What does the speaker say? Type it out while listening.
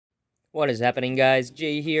What is happening, guys?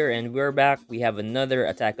 Jay here, and we're back. We have another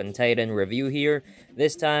Attack on Titan review here.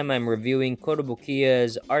 This time I'm reviewing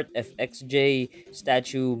Kotobukiya's ARTFX-J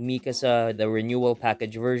statue Mikasa, the renewal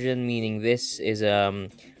package version, meaning this is a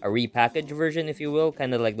repackaged version, if you will,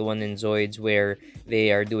 kind of like the one in Zoids where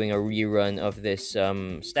they are doing a rerun of this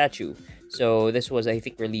statue. So this was, I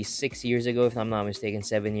think, released 6 years ago, if I'm not mistaken,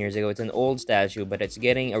 7 years ago. It's an old statue, but it's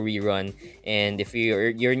getting a rerun. And if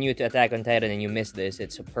you're new to Attack on Titan and you missed this,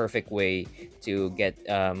 it's a perfect way to get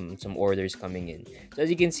some orders coming in. So as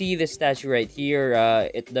you can see, this statue right here,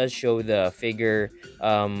 it does show the figure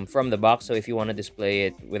from the box. So if you want to display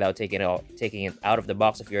it without taking it out of the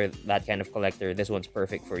box, if you're that kind of collector, this one's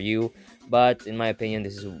perfect for you. But in my opinion,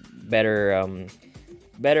 this is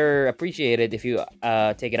better appreciated if you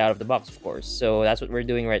take it out of the box, of course. So that's what we're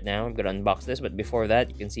doing right now. I'm gonna unbox this, but before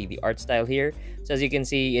that, you can see the art style here. So as you can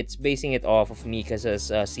see, it's basing it off of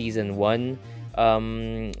Mikasa's season 1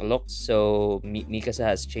 looks. So Mikasa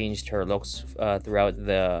has changed her looks throughout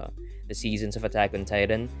the seasons of Attack on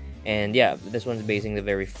Titan. And yeah, this one's basing the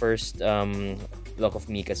very first look of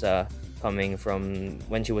Mikasa coming from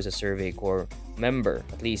when she was a Survey Corps member,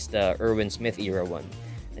 at least the Erwin Smith era one.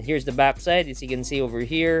 And here's the back side. As you can see over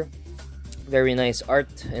here, very nice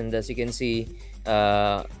art, and as you can see,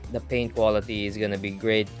 the paint quality is gonna be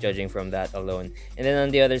great, judging from that alone. And then on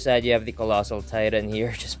the other side, you have the Colossal Titan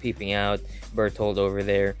here just peeping out, Berthold over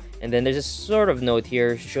there. And then there's a sort of note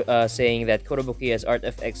here saying that Kotobukiya's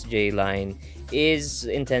ARTFX-J line is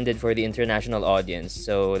intended for the international audience,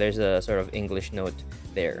 so there's a sort of English note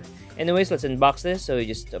there. Anyways, let's unbox this. So you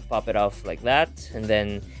just pop it off like that, and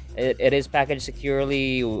then it is packaged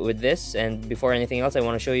securely with this. And before anything else, I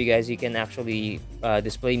want to show you guys, you can actually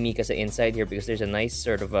display Mikasa inside here, because there's a nice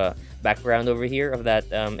sort of a background over here of that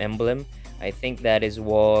emblem. I think that is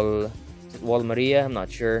Wall Maria, I'm not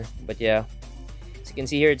sure, but yeah. As you can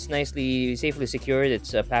see here, it's safely secured.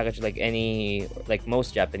 It's packaged like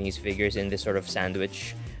most Japanese figures, in this sort of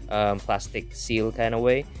sandwich plastic seal kind of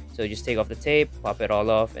way. So just take off the tape, pop it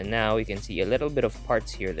all off, and now you can see a little bit of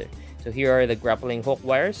parts here. So here are the grappling hook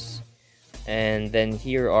wires, and then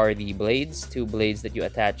here are the blades, two blades that you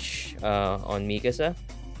attach on Mikasa.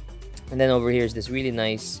 And then over here is this really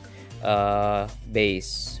nice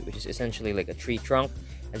base, which is essentially like a tree trunk.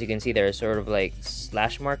 As you can see, there are sort of like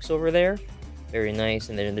slash marks over there. Very nice.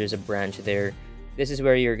 And then there's a branch there. This is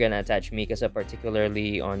where you're gonna attach Mikasa,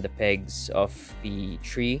 particularly on the pegs of the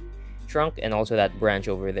tree trunk, and also that branch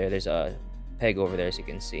over there. There's a peg over there, as you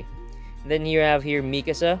can see. And then you have here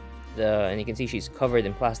Mikasa, and you can see she's covered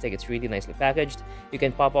in plastic. It's really nicely packaged. You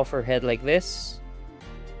can pop off her head like this,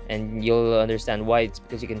 and you'll understand why. It's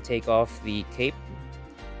because you can take off the cape,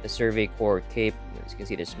 the Survey Corps cape. As you can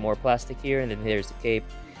see, there's more plastic here, and then here's the cape.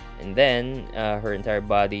 And then her entire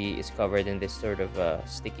body is covered in this sort of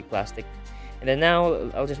sticky plastic. And then now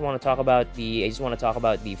I just want to talk about the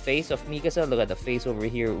face of Mikasa. Look at the face over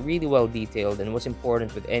here, really well detailed. And what's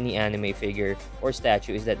important with any anime figure or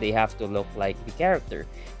statue is that they have to look like the character.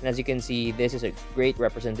 And as you can see, this is a great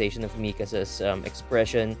representation of Mikasa's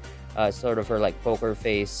expression, sort of her like poker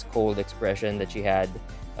face, cold expression that she had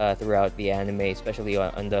throughout the anime, especially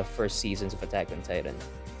on the first seasons of Attack on Titan.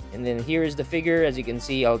 And then here is the figure. As you can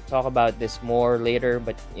see, I'll talk about this more later,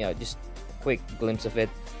 but you know, just a quick glimpse of it.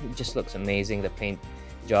 It just looks amazing, the paint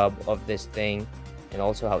job of this thing, and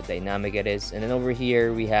also how dynamic it is. And then over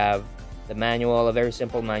here we have the manual, a very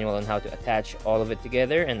simple manual on how to attach all of it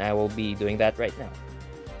together, and I will be doing that right now.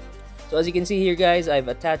 So as you can see here, guys, I've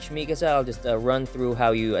attached Mikasa. I'll just run through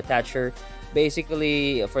how you attach her.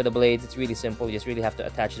 Basically, for the blades, it's really simple. You just really have to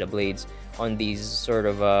attach the blades on these sort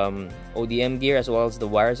of ODM gear, as well as the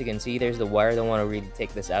wires. You can see there's the wire. I don't want to really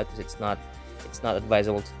take this out, because it's not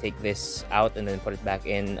advisable to take this out and then put it back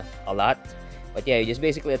in a lot. But yeah, you just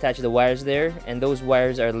basically attach the wires there, and those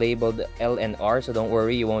wires are labeled L and R, so don't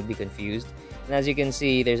worry, you won't be confused. And as you can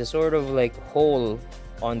see, there's a sort of like hole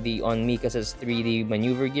on Mikasa's 3D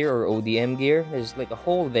maneuver gear, or ODM gear. There's like a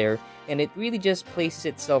hole there, and it really just places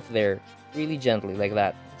itself there really gently like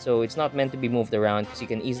that. So it's not meant to be moved around, because you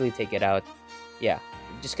can easily take it out. Yeah,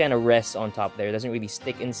 it just kind of rests on top there. It doesn't really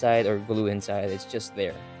stick inside or glue inside. It's just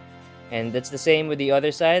there. And that's the same with the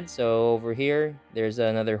other side. So over here, there's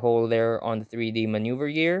another hole there on the 3D maneuver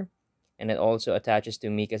gear, and it also attaches to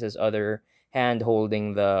Mikasa's other hand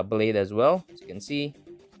holding the blade as well, as you can see.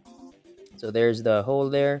 So there's the hole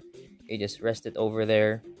there. You just rest it over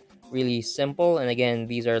there. Really simple. And again,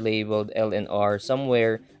 these are labeled L and R.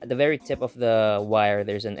 Somewhere at the very tip of the wire,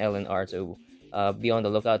 there's an L and R, so be on the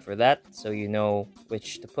lookout for that, so you know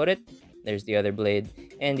which to put it. There's the other blade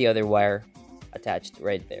and the other wire attached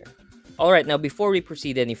right there. Alright, now before we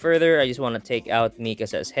proceed any further, I just want to take out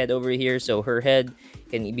Mikasa's head over here. So her head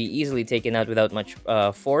can be easily taken out without much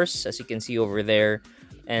force, as you can see over there.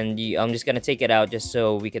 And I'm just going to take it out just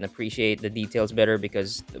so we can appreciate the details better,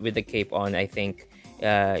 because with the cape on, I think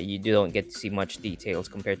you don't get to see much details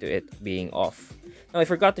compared to it being off. Now, I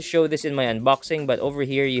forgot to show this in my unboxing, but over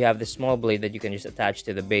here you have this small blade that you can just attach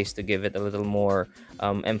to the base to give it a little more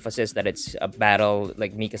emphasis that it's a battle,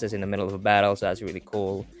 like Mikasa's in the middle of a battle, so that's really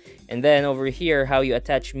cool. And then over here, how you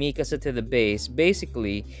attach Mikasa to the base,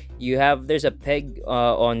 basically, there's a peg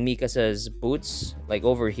on Mikasa's boots, like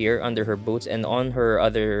over here under her boots, and on her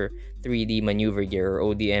other 3D maneuver gear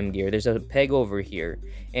or ODM gear, there's a peg over here.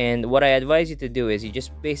 And what I advise you to do is you just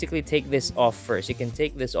basically take this off first. You can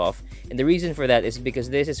take this off, and the reason for that is because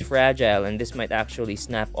this is fragile and this might actually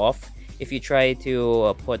snap off if you try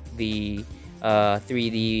to put the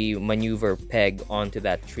 3D maneuver peg onto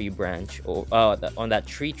that tree branch, or on that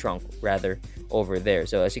tree trunk rather, over there.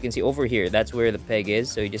 So as you can see over here, that's where the peg is,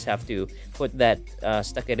 so you just have to put that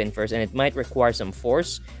stuck it in first, and it might require some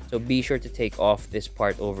force, so be sure to take off this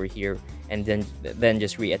part over here and then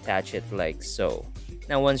just reattach it like so.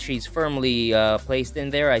 Now, once she's firmly placed in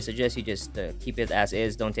there, I suggest you just keep it as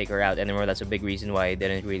is. Don't take her out anymore. That's a big reason why I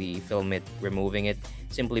didn't really film it removing it,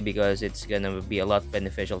 simply because it's gonna be a lot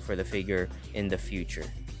beneficial for the figure in the future.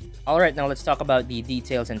 Alright, now let's talk about the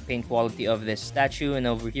details and paint quality of this statue. And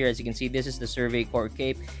over here, as you can see, this is the Survey Corps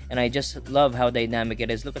cape, and I just love how dynamic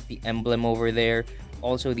it is. Look at the emblem over there.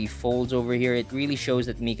 Also, the folds over here. It really shows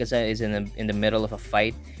that Mikasa is in the middle of a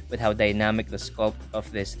fight with how dynamic the sculpt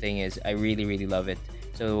of this thing is. I really, really love it.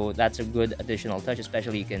 So that's a good additional touch,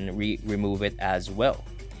 especially you can remove it as well.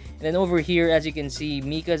 And then over here, as you can see,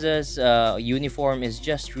 Mikasa's uniform is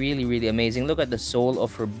just really, really amazing. Look at the sole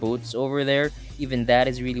of her boots over there. Even that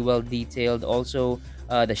is really well detailed. Also,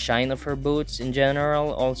 the shine of her boots in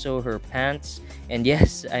general. Also, her pants. And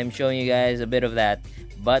yes, I'm showing you guys a bit of that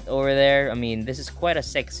butt over there. I mean, this is quite a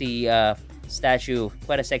sexy statue,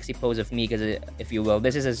 quite a sexy pose of Mikasa, if you will.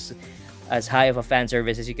 This is as high of a fan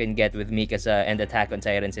service as you can get with Mikasa and Attack on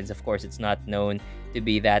Titan, since of course it's not known to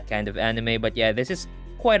be that kind of anime. But yeah, this is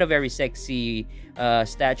quite a very sexy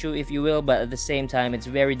statue, if you will, but at the same time it's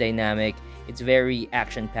very dynamic, it's very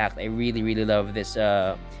action-packed. I really, really love this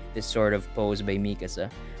this sort of pose by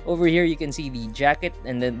Mikasa. Over here you can see the jacket,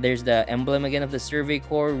 and then there's the emblem again of the Survey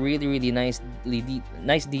Corps. Really, really nice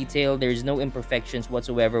detail. There's no imperfections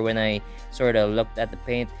whatsoever when I sort of looked at the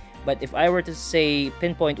paint. But if I were to say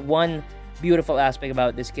pinpoint one beautiful aspect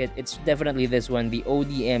about this kit, it's definitely this one, the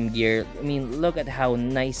ODM gear. I mean, look at how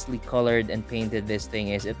nicely colored and painted this thing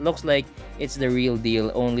is. It looks like it's the real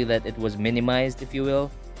deal, only that it was minimized, if you will.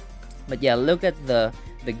 But yeah, look at the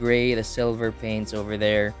gray, the silver paints over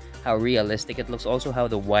there, how realistic it looks. Also how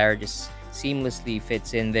the wire just seamlessly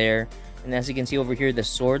fits in there. And as you can see over here, the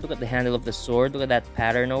sword, look at the handle of the sword, look at that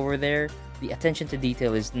pattern over there. The attention to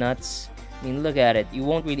detail is nuts. I mean, look at it. You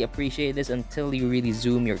won't really appreciate this until you really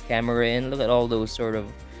zoom your camera in. Look at all those sort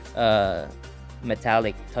of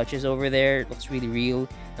metallic touches over there. It looks really real.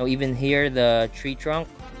 Now, even here, the tree trunk,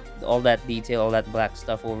 all that detail, all that black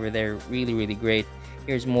stuff over there, really, really great.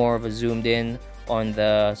 Here's more of a zoomed in on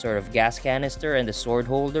the sort of gas canister and the sword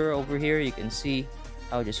holder over here. You can see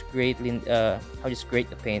how just great the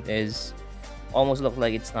paint is. Almost look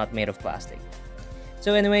like it's not made of plastic.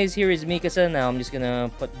 So anyways, here is Mikasa. Now I'm just gonna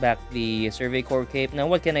put back the Survey Corps cape. Now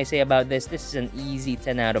what can I say about this? This is an easy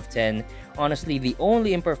 10 out of 10. Honestly, the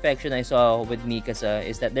only imperfection I saw with Mikasa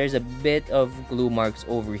is that there's a bit of glue marks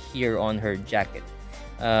over here on her jacket.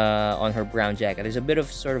 On her brown jacket. There's a bit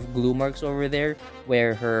of sort of glue marks over there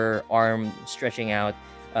where her arm stretching out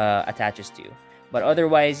attaches to. But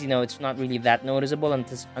otherwise, you know, it's not really that noticeable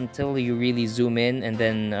until you really zoom in, and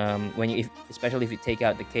then especially if you take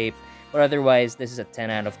out the cape. But otherwise, this is a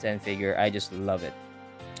 10 out of 10 figure. I just love it.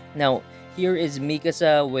 Now, here is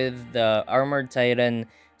Mikasa with the Armored Titan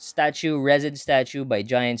resin statue by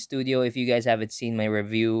Giant Studio. If you guys haven't seen my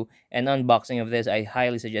review and unboxing of this, I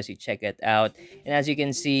highly suggest you check it out. And as you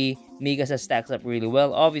can see, Mikasa stacks up really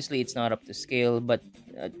well. Obviously, it's not up to scale, but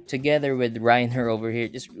together with Reiner over here,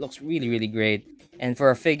 it just looks really, really great. And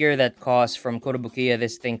for a figure that costs from Kotobukiya,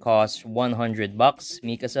 this thing costs 100 bucks,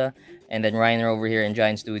 Mikasa. And then Reiner over here in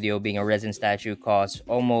Giant Studio, being a resin statue, costs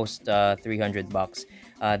almost 300 bucks.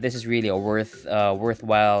 This is really a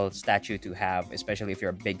worthwhile statue to have, especially if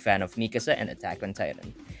you're a big fan of Mikasa and Attack on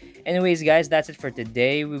Titan. Anyways, guys, that's it for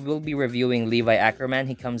today. We will be reviewing Levi Ackerman.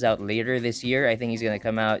 He comes out later this year. I think he's going to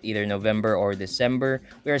come out either November or December.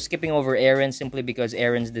 We are skipping over Eren simply because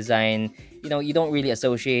Eren's design, you know, you don't really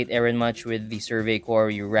associate Eren much with the Survey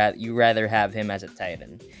Corps. You rather have him as a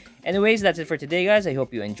Titan. Anyways, that's it for today, guys. I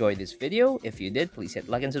hope you enjoyed this video. If you did, please hit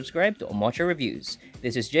like and subscribe to Omocha Reviews.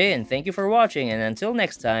 This is Jay, and thank you for watching, and until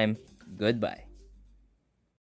next time, goodbye.